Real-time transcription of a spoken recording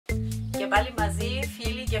πάλι μαζί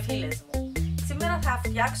φίλοι και φίλες μου. Σήμερα θα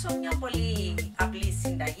φτιάξω μια πολύ απλή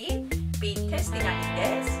συνταγή, πίτες,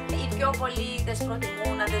 τηγανιτές. Οι πιο πολλοί τις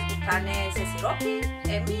προτιμούν να τις μπουκάνε σε σιρόπι.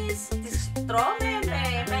 Εμείς τις τρώμε με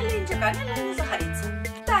μέλι και κανέλα και ζαχαρίτσα.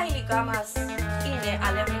 Τα υλικά μας είναι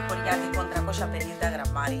αλεύρι χωριάτικο 350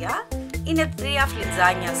 γραμμάρια. Είναι 3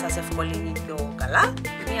 φλιτζάνια, σας ευκολύνει πιο καλά.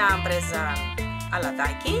 Μια μπρέζα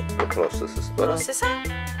αλατάκι. Πρόσθεσα.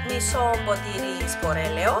 Μισό ποτήρι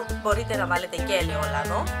σπορέλαιο. Μπορείτε να βάλετε και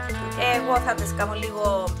ελαιόλαδο. Εγώ θα τις κάνω λίγο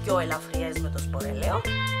πιο ελαφριές με το σπορέλαιο.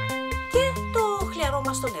 Και το χλιαρό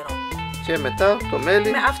μας στο νερό. Και μετά το μέλι.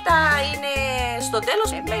 Αυτά είναι στο τέλος.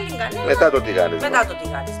 Μέλι, κανέλα. Μετά το τηγάνισμα. Μετά το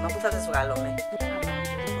τηγάνισμα που θα τις βγάλουμε.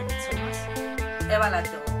 Έβαλα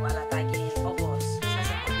το αλατάκι όπως σας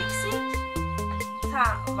έχω δείξει. Θα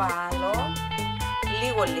βάλω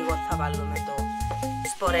λίγο θα βάλουμε το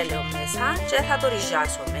σπορέλαιο μέσα και θα το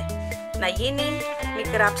ριζάσουμε να γίνει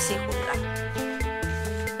μικρά ψίχουλα.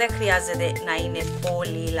 Δεν χρειάζεται να είναι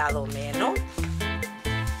πολύ λαδωμένο.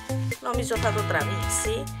 Νομίζω θα το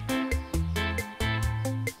τραβήξει.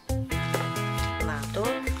 Να το.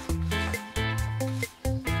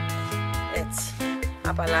 Έτσι.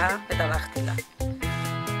 Απαλά με τα δάχτυλα.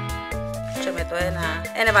 Και με το ένα.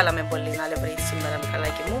 Δεν βάλαμε πολύ αλεύρι σήμερα,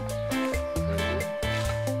 Μιχαλάκι μου.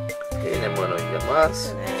 Είναι μόνο για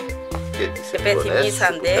μας. Ναι. Και τις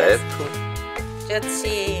υπενθυμίσαντες. Και έτσι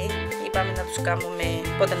είπαμε να τους κάνουμε.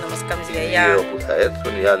 Πότε να μας κάνεις γιαγιά. Οι δύο που θα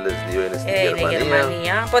έρθουν, οι άλλες δύο είναι στην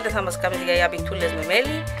Γερμανία. Πότε θα μας κάνεις γιαγιά πιτούλες με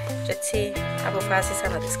μέλι. Και έτσι αποφάσισα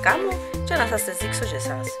να τις κάνω και να σας τις δείξω και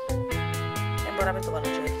εσάς. Δεν μπορώ να το βάλω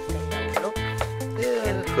και τελειάλο.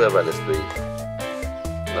 Του έβαλες το ίδιο.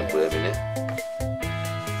 Να που έμεινε.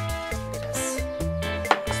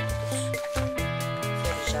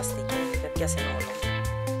 Πιάσε όλο.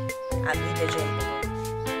 Αν δείτε και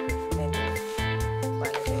δεν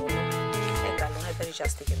βάλετε όλο. Καλό να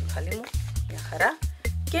περιγιάστηκε το χαλί μου. Μια χαρά.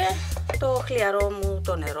 Και το χλιαρό μου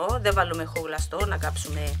το νερό. Δεν βάλουμε γλυκιστό να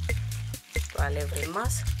κάψουμε το αλεύρι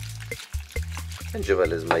μας. Δεν και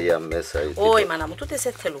βάλες μαγιά μέσα. Όχι μάνα μου, τούτες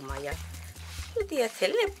δεν θέλουν μαγιά. Γιατί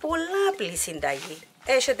θέλει είναι πολλά απλή συνταγή.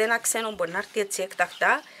 Έχετε ένα ξένο που να έρθει έτσι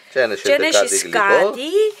εκτακτά. Και αν έχεις κάτι.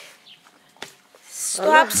 Στο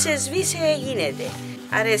άψεσβήσε γίνεται.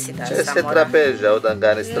 Αρέσει τα και σε τραπέζια, όταν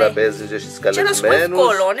κάνεις τραπέζι και έχεις καλεσμένους. Και να σου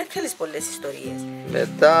εύκολο, δεν θέλεις πολλές ιστορίες.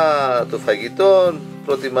 Μετά το φαγητό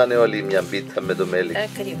προτιμάνε όλοι μια πίτα με το μέλι.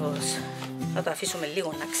 Ακριβώς. Θα το αφήσουμε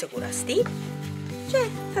λίγο να ξεκουραστεί και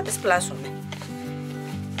θα τις πλάσουμε.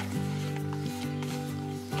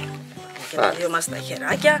 Και τα δύο μας τα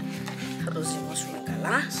χεράκια θα το ζυμώσουμε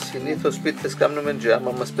καλά. Συνήθως πίτες κάνουμε και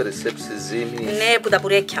άμα μας περισσέψει ζύμη. Ναι, που τα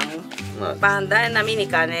πουρέκια μου. Πάντα να μην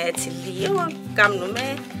κάνει έτσι λίγο,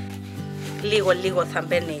 κάνουμε λίγο θα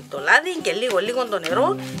μπαίνει το λάδι και λίγο το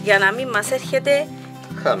νερό για να μην μας έρχεται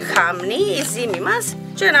χάμνη η ζύμη μας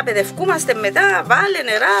και να παιδευκούμαστε μετά, βάλε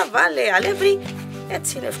νερά, βάλε αλεύρι,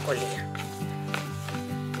 έτσι είναι ευκολία.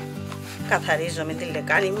 Καθαρίζουμε τη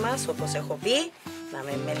λεκάνη μας όπως έχω πει, να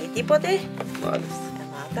μην μένει τίποτε.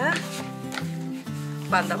 Μάλιστα.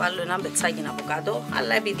 Πάντα βάλω ένα μπετσάκι από κάτω,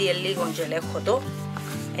 αλλά επειδή είναι λίγο και ελέγχω το,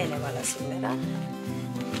 δεν έβαλα σήμερα.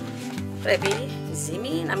 Πρέπει η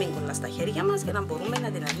ζύμη να μην κολλά στα χέρια μας για να μπορούμε να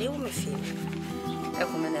την ανοίγουμε φύλλα.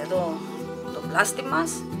 Έχουμε εδώ το πλάστη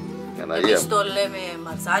μας. Εμείς το λέμε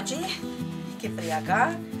ματσάκι,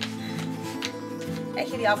 κυπριακά.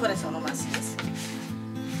 Έχει διάφορες ονομασίες.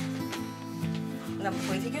 Να μου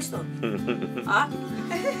βοηθήκες το.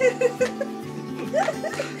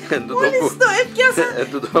 Μόλις το έπιασα.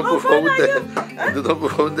 Τούτο που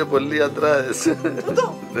φοβούνται πολλοί αντράδες.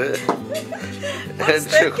 Τούτο.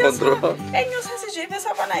 Έτσι χοντρό. Ένιωσα σε και είπες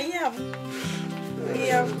Παναγία μου.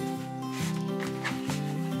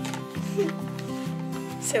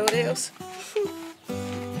 Σε ωραίος.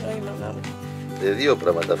 Όχι μαμά μου. Δύο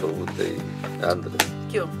πράγματα φοβούνται οι άντρες.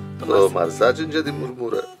 Ποιο? Το μαρζάτσι και τη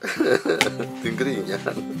μουρμούρα. Την κρίνια.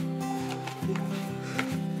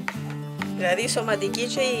 Δηλαδή η σωματική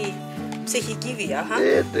και η ψυχική βία.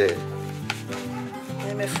 Ναι.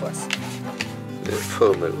 Δεν με φοβάσαι. Δεν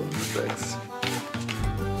φοβάμαι εγώ, εντάξει.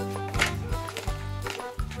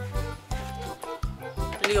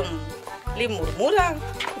 Λίγο μουρμούρα,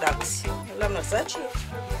 εντάξει. Αλλά μαρζάτσι.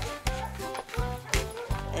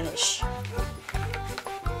 Δεν έχει.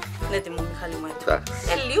 Είναι έτοιμο Μιχάλη μου έτοιμο.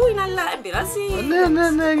 Λίγο είναι αλλά δεν πειράζει.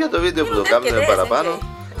 Ναι, για το βίντεο που το κάνουμε παραπάνω.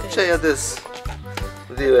 Και για τις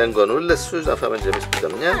δύο εγγονούλες σου να φάμε και εμείς που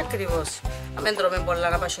καμιά. Ακριβώς. Να μην τρώμε πολλά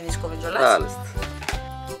να πασχενίσκουμε κιόλας. Μάλιστα.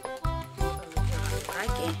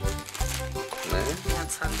 Μια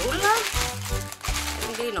τσαντούλα.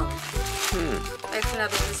 Την κλείνω. Μέχρι να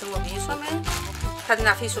το χρησιμοποιήσουμε θα την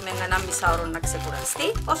αφήσουμε ένα μισάωρο να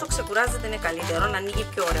ξεκουραστεί. Όσο ξεκουράζεται είναι καλύτερο, να ανοίγει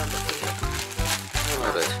πιο ωραίο το φύλλο.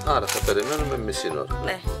 Ωραία. Άρα θα περιμένουμε μισή ώρα.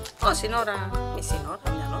 Ναι, όση ώρα, μισή ώρα,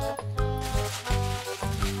 μια ώρα.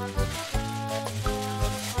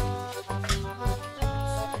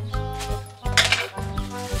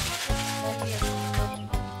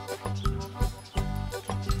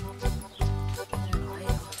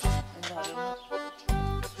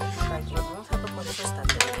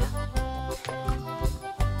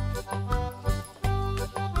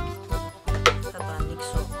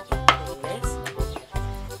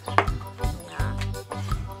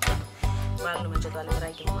 Βάλουμε και το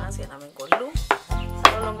αλευράκι μας για να μην κολλούν.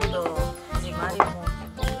 Όλο με το ζυμάρι μου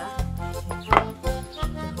όλα.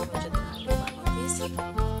 Βάλουμε και την άλλη πάνω της.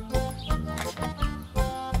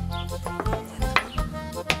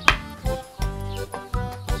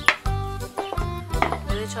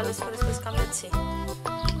 Δεν έτσι άλλες φορές πες κάνουμε έτσι.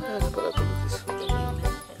 Να παρακολουθήσω.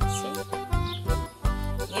 Έτσι.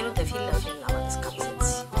 Γίνονται φύλλα άμα τις κάνεις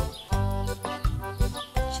έτσι.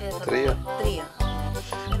 Τρία.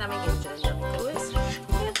 Να μην γίνουν και μικρούες.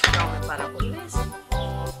 Έτσι κάνουμε πάρα πολλές.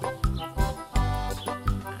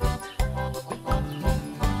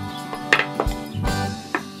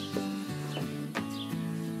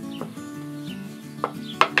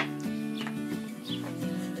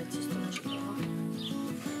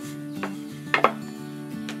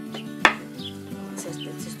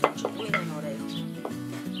 Έτσι στο τσιμπού είναι ωραίο.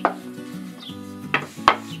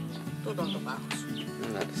 Τούτον το πάχος.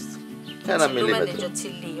 Μάλιστα. Ένα μιλίμετρο. Και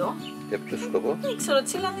τσιλίο. Για ποιο σκοπό? Δεν ξέρω,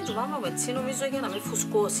 τσίλα δεν τσουβάμε από έτσι, νομίζω για να μην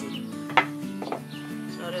φουσκώσει.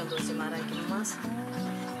 Είναι ωραίο το ζυμαράκι μας.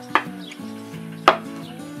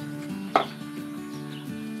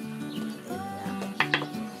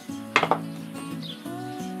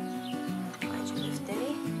 Πάει και δεύτερη.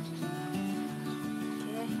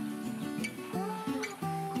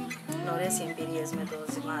 Είναι ωραίες οι εμπειρίες με το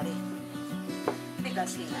ζυμάρι. Δεν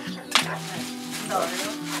κασίνα. Είναι ωραίο.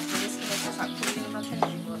 Είναι το σακούλι μας.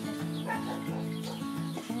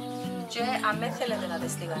 Και αν δεν θέλετε να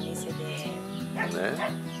τις τηγανίσετε,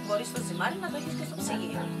 μπορείς το ζυμάρι να το έχεις και στο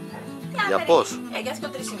ψυγείο. Για πόσο? Για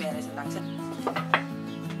 2-3 ημέρες, εντάξει.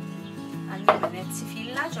 Ανοίγουμε έτσι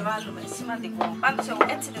φύλλα και βάλουμε σημαντικό. Πάντως εγώ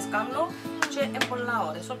έτσι τις κάνω και είναι πολλά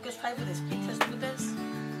ώρες. Όποιος φάει από τις πίτσες τούτες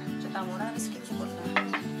και τα μωρά βρίσκεται πολλά.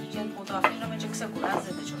 Και που το αφήνουμε και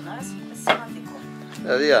ξεκουράζεται κιόλας, είναι σημαντικό.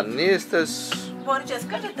 Δηλαδή ανοίγεστες... Μπορεί και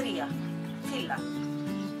 2-3 φύλλα.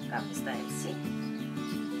 Κάνεις τα έτσι.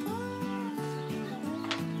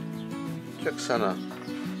 Και ξανά.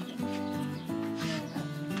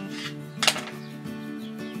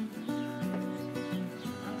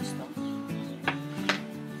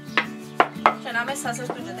 Και να μέσα σε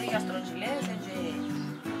στου και 3 στρογγυλές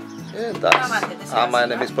εντάξει, άμα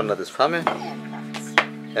είναι εμείς που να τις φάμε,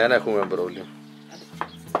 δεν έχουμε πρόβλημα.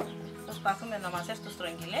 Προσπαθούμε να μας έρθουν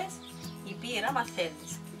στρογγυλές, η πύρα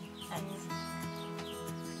μαθαίνεις.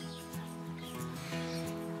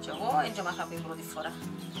 Και εγώ έτσι μάθα πει πρώτη φορά.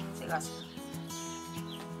 Σιγά σιγά.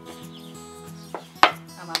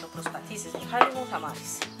 Άμα το προσπαθήσεις, Μιχάλη μου, θα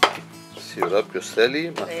μάθεις. Σίγουρα όποιος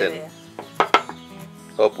θέλει, μαθαίνει.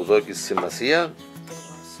 Όπου δώκεις σημασία.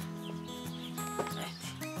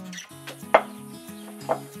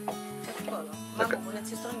 Εύκολο. Μάμα που είναι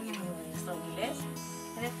έτσι στρογγυλές,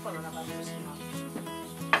 είναι εύκολο να βάλεις το σχήμα.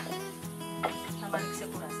 Να βάλει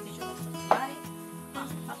ξεκουραστεί και όλο στο ζυμάρι.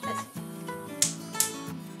 Αυτές.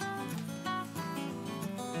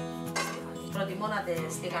 Προτιμώ να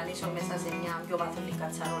τις τηγανίσω μέσα σε μια πιο βαθουλή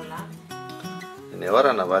κατσαρόλα. Είναι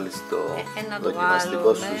ώρα να βάλεις το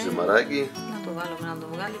δοκιμαστικό σου ζυμαράκι. Να το βάλουμε να το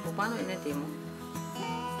βγάλει που πάνω, είναι έτοιμο.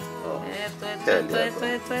 Εδώ, έρχεται.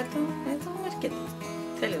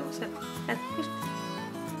 Θέλει όμως,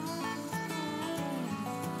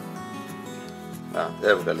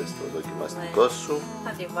 Έβγαλες το δοκιμαστικό σου.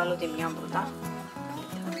 Θα τη βάλω τη μια πρώτα.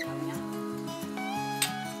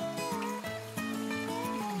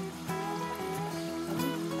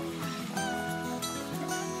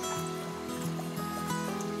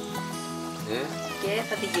 Και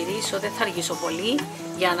θα την γυρίσω, δεν θα αργήσω πολύ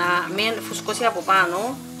για να μην φουσκώσει από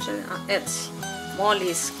πάνω. Έτσι.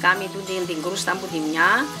 Μόλις κάνει την κρούστα από τη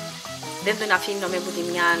μια, δεν τον αφήνω με από τη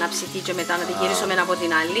μια να ψηθεί και μετά να την γυρίσουμε από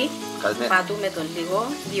την άλλη. Πατούμε τον λίγο,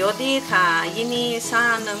 διότι θα γίνει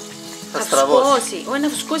σαν... θα φουσκώσει. Όχι, να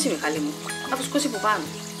φουσκώσει, Μιχάλη μου. Θα φουσκώσει από πάνω.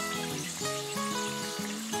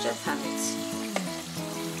 Και θα είναι έτσι.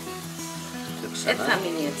 Έτσι θα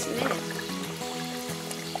μείνει έτσι, ναι.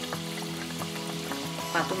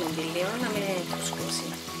 Πατούμε τη λίγο να μην φουσκώσει.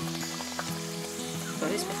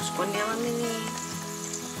 Χωρίς με φουσκώνει άμα μείνει...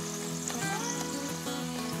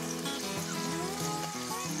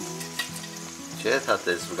 Και θα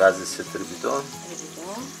τις βγάζεις σε τρυπητό.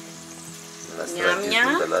 Μια-μια.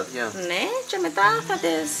 Ναι, και μετά θα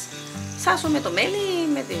τις σάσω με το μέλι,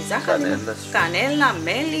 με τη ζάχαρη, κανέλα,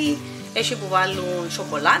 μέλι. Έχει που βάλουν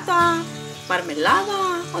σοκολάτα, μαρμελάδα,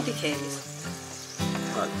 ό,τι θέλεις.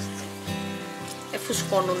 Μάλιστα.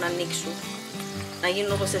 Φουσκώνουν να ανοίξουν. Να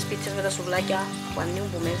γίνουν όπως τις πίτσες με τα σουβλάκια που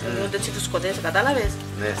ανοίγουν που μέσα. Γίνονται έτσι φουσκωτές, κατάλαβες.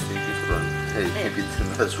 Ναι, στην Κύπρο. Οι πίτσες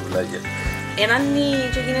με τα σουβλάκια. Έναν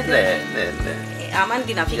και γίνεται. Ναι. Άμα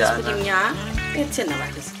την αφήσεις από τη μια, έτσι να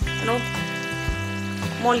βάλεις. Ενώ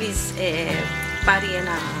μόλις πάρει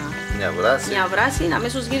μια βράση,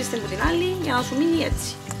 αμέσως γύρισε την από την άλλη για να σου μείνει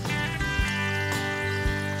έτσι.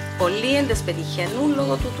 Πολλοί δεν τις πετυχαίνουν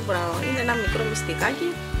λόγω του πράγματος. Είναι ένα μικρό μυστικάκι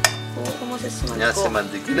που όμως είναι σημαντικό. Μια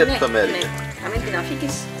σημαντική λεπτομέρεια. Αν μην την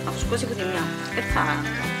αφήσεις, να φουσκώσει από τη μια. Θα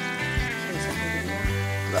χύνεις από τη μια.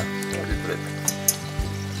 Να, ό,τι πρέπει.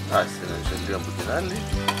 Άσχε να είσαι λίγο από την άλλη.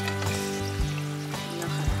 Μια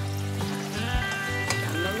χαρά.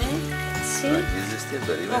 Κάνουμε έτσι. Αγγίζεις την,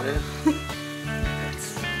 περίμενε.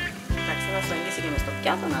 Εντάξει, θα σου αγγίσει και μες στο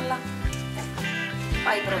πιάτο, αλλά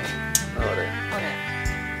πάει πρώτη. Ωραία.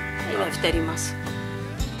 Είναι ευτέρη μας.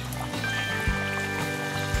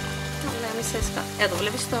 Εδώ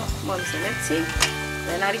βλέπεις το, μόλις είναι έτσι,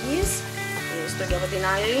 δεν αργείς, στο και από την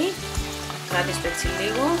άλλη, κράτεις το έτσι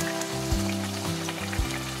λίγο.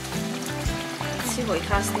 Έτσι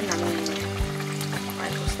βοηθάς την να μην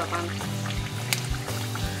πάει προς τα πάνω.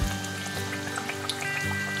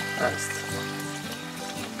 Άστε.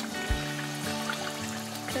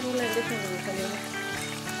 Καρούλα, δείχνει το Μιχαλή μου.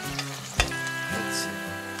 Έτσι.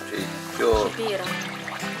 Και η πιο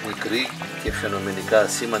μικρή και φαινομενικά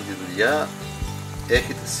σήμαντη δουλειά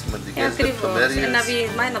έχει τις σημαντικές λεπτομέρειες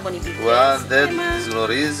που αν δεν τις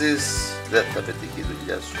γνωρίζεις δεν θα πετύχει η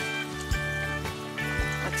δουλειά σου.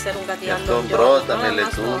 Γι' αυτό πρώτα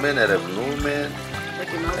μελετούμε, ερευνούμε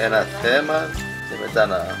ένα θέμα και μετά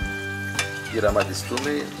να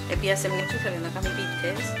πειραματιστούμε. Επίασε μια που θέλει να κάνει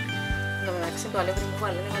πίτες, εν τω μεταξύ το αλεύρι μου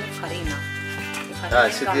έβαλε φαρίνα.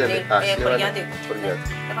 Χωριάτικο.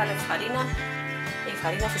 Έβαλε φαρίνα. Η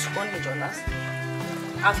φαρίνα φουσκώνει κιόλας.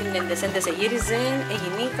 Άφηνε τις έντες εγύριζε,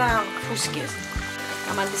 εγινήκα φούσκες.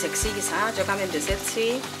 Άμα τις εξήγησα και έκαμε τις έτσι,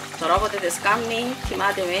 τώρα όποτε τις κάνει,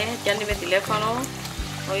 θυμάται με, πιάνει με τηλέφωνο,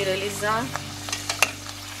 όχι ρε Ελίζα.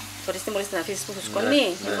 Φορείς τι μόλις την αφήσεις που φουσκώνει,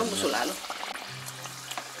 εγώ που σου λάλλω.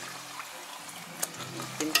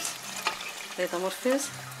 Δείτε μορφές,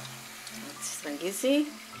 έτσι στραγγίζει.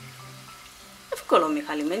 Εύκολο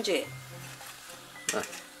Μιχάλη, μέντζε.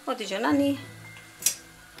 Ό,τι και να είναι,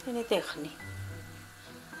 είναι τέχνη.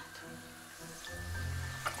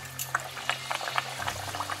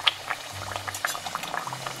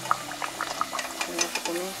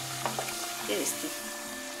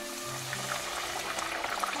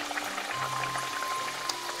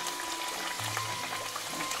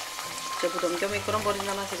 Και από τον πιο μικρό μπορείς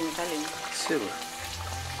να μάθεις, Μιχάλη. Σίγουρα.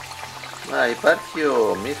 Μα υπάρχει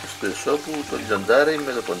ο μύθος του Εσώπου, το λιοντάρι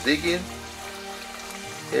με το ποντίκι.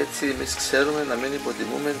 Έτσι εμείς ξέρουμε να μην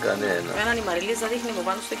υποτιμούμε κανένα. Έναν η Μαριλίζα δείχνει από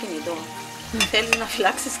πάνω στο κινητό. Θέλεις να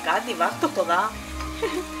φυλάξεις κάτι, βάρ' το ποδά.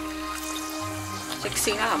 Και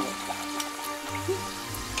ξηγά μου.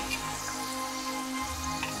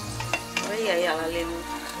 Ωραία η άλλα μου.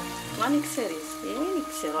 Μα αν ξέρεις, δεν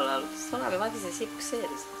ξέρω λάλος. Τώρα με μάθεις εσύ που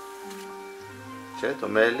ξέρεις. Και το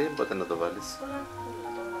μέλι, πότε να το βάλεις?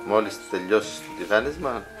 Μόλις τελειώσεις το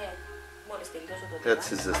τηγάνισμα? Ναι, μόλις τελειώσω το τηγάνισμα.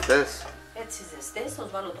 Έτσι ζεστές? Έτσι ζεστές, θα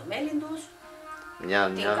τους βάλω το μέλι τους. Μια.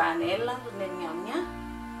 Την κανέλα τους, με μια.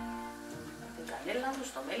 Την κανέλα τους,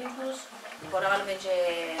 το μέλι τους. Μπορεί να βάλουμε και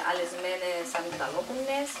αλεσμένες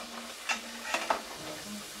αμυγδαλόκουνες.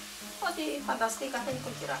 Ό,τι φανταστεί κάθε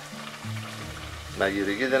νοικοκυρά.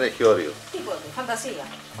 Μαγειρική δεν έχει όριο. Τίποτε, φαντασία.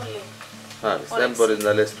 Πολύ. Δεν μπορείς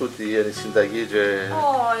να λες τούτη είναι η συνταγή και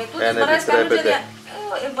δεν επιτρέπεται.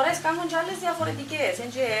 Μπορείς να κάνουν και άλλες διαφορετικές.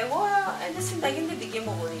 Εγώ είναι συνταγή την δική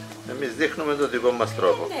μου που δείχνω. Εμείς δείχνουμε τον δικό μας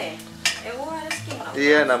τρόπο. Ναι, εγώ αρέσκει μου.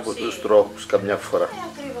 Ή έναν από τους τρόπους καμιά φορά.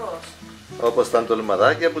 Ακριβώς. Όπως τα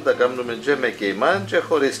ντολμαδάκια που τα κάνουμε και με κεϊμάν και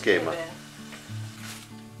χωρίς κεϊμάν.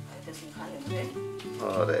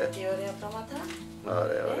 Ωραία. Τι ωραία πράγματα.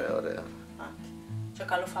 Ωραία. Και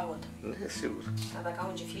καλό φαγότα. Ναι, σίγουρα. Να τα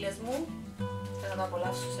κάνουν και οι φίλες μου και να τα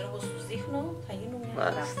απολαύσουν όπως τους δείχνω, θα γίνουν μια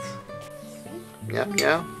χαρά.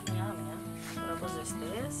 Μια. Τώρα πως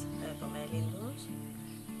ζεστές, το μέλι τους.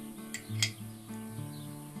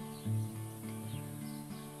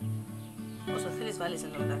 Όσο θέλεις βάλεις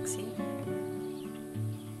εν τω μεταξύ.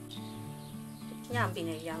 Μια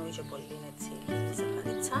μπινελιά μου είχε πολύ έτσι λίγη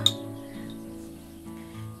ζαχαρίτσα.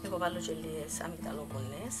 Εγώ βάλω και λίγες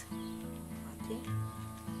αμυγδαλόκουνες.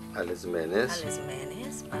 αλεσμένες,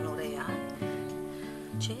 πάνε ωραία.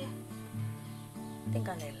 Και την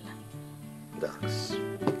κανέλα. Εντάξει.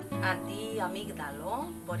 Αντί αμύγδαλο,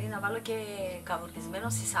 μπορεί να βάλω και καβουρτισμένο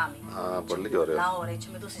σισάμι. Α, πολύ ωραίο. Να ωραία, έτσι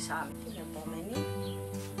με το σισάμι. Την επόμενη,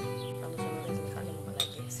 θα το σωματές Μιχάλη μου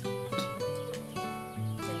παλακές.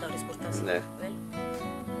 Δεν τα ώρες πορτάς. Ναι.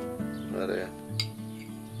 Ωραία.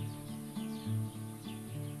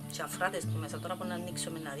 Και αφράτες που μέσα τώρα που να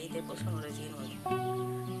ανοίξουμε να δείτε πόσο ωραίες γίνονται.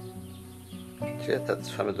 Και θα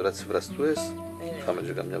τις φάμε τώρα τις βραστούες. Φάμε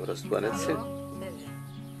και καμιά βραστούα έτσι.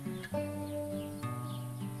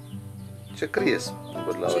 Και κρύες,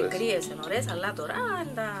 πολλά ωραίες. ωραίες. Και κρύες είναι ωραίες, αλλά τώρα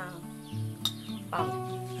τα... Πάμε,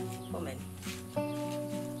 επόμενη.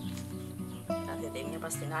 Κάθεται μια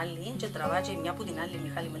πας στην άλλη και τραβάζει μια που την άλλη,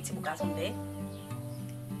 Μιχάλη, με έτσι που κάθονται.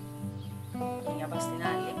 Μια πας στην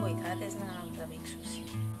άλλη, βοηθάτες να τραβήξουν.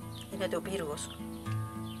 Είναι ο πύργος.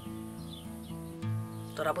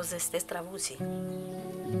 Τώρα πως ζεστές τραβούσει.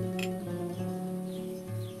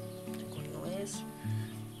 Κορνούες.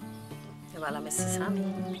 Έβαλαμε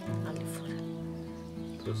σισάμι, άλλη φορά.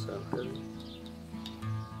 Το ζάχαρη.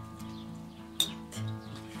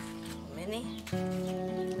 Μένει.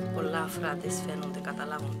 Πολλά αφράτες φαίνονται,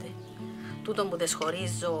 καταλάβονται. Τούτον που τις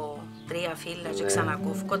χωρίζω 3 φύλλα και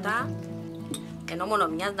ξανακούφκοτα. Ενώ μόνο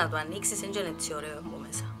μιας να το ανοίξεις, δεν είναι έτσι ωραίο από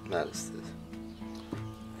μέσα. Μάλιστα.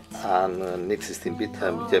 Αν ανοίξεις την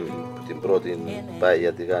πίτα και την πρώτη πάει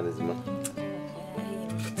για τηγάνισμα.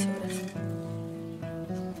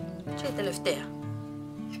 Και η τελευταία.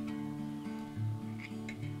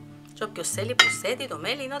 Και όποιος θέλει προσθέτει το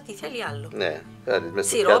μέλι είναι ό,τι θέλει άλλο. Ναι, κάνεις μέσα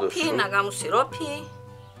στο πιάτο σου. Σιρόπι, να κάνουν σιρόπι.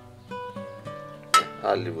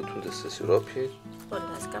 Άλλοι βουτούνται σε σιρόπι. Μπορεί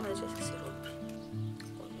να σκάμε και σε σιρόπι.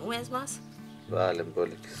 Κονούες μας. Βάλε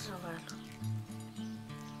μπόλικες. Να βάλω.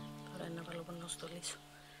 Τώρα είναι να βάλω πάνω στο λύσο.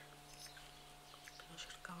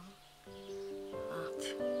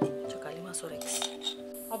 Και καλή μας όρεξη.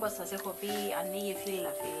 Όπως σας έχω πει, ανοίγει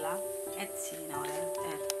φύλλα-φύλλα. Έτσι είναι ωραία.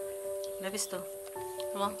 Βλέπεις το.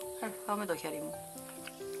 Πάω με το χέρι μου.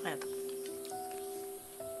 Εδώ.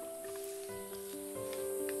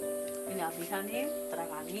 Είναι απίθανη,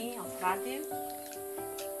 τραγανή, αφράτη.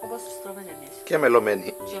 Όπως τους τρώμε εμείς. Και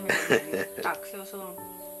μελωμένη. Και μελωμένη. Εντάξει, όσο...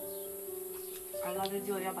 Αλλά δεν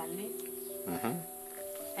τι ωραία πανί.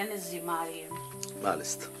 Είναι ζυμάρι.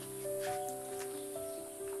 Μάλιστα.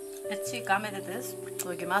 Έτσι κάμετε τες,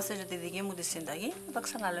 δοκιμάστε και τη δική μου τη συνταγή, θα τα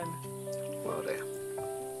ξαναλέμε. Ωραία.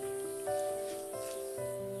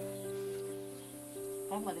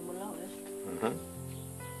 Πράγματι πολλά ωραίες.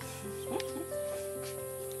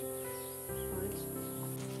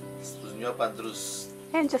 Στους νιόπαντρους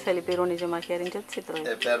Δεν θέλει πυρούνι και μαχαίρι, και έτσι τρώει.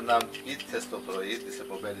 έπαιρναν πίτες το πρωί της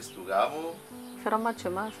επομένης του γάμου. Φέραμε και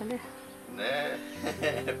εμάς, ναι. Ναι,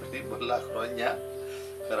 πριν πολλά χρόνια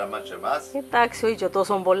φέραμε και εμάς. Εντάξει, όχι και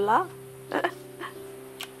τόσο πολλά.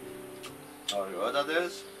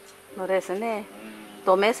 Ωραιότατες. Ωραίες, ναι.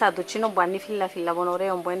 Το μέσα του τσίνο που ανεί φύλλα-φύλλα, που είναι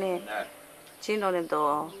ωραίο, που είναι... Τσίνο είναι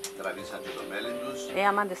το... Τραβήσαν και το μέλι τους.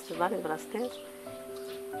 Άμα δεν τις βάλεις βραστές.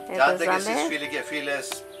 Κάντε και εσείς φίλοι και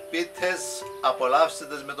φίλες πίτες, απολαύστε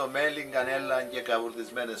τις με το μέλι, κανέλα και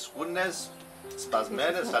καβουρδισμένες σκούνες,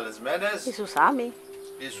 σπασμένες, αλεσμένες. Ή σουσάμι.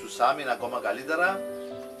 Ή σουσάμι είναι ακόμα καλύτερα.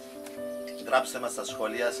 Γράψτε μας στα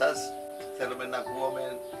σχόλια σας. Θέλουμε να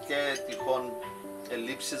ακούμε και τυχόν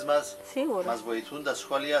ελλείψεις μας. Σίγουρα. Μας βοηθούν τα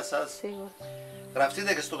σχόλια σας. Σίγουρα.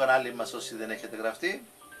 Γραφτείτε και στο κανάλι μας όσοι δεν έχετε γραφτεί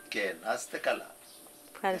και να είστε καλά.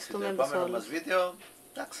 Ευχαριστούμε στο επόμενο μας βίντεο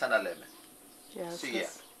τα ξαναλέμε. Γεια σας. Σιγά.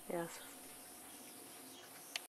 Γεια σας.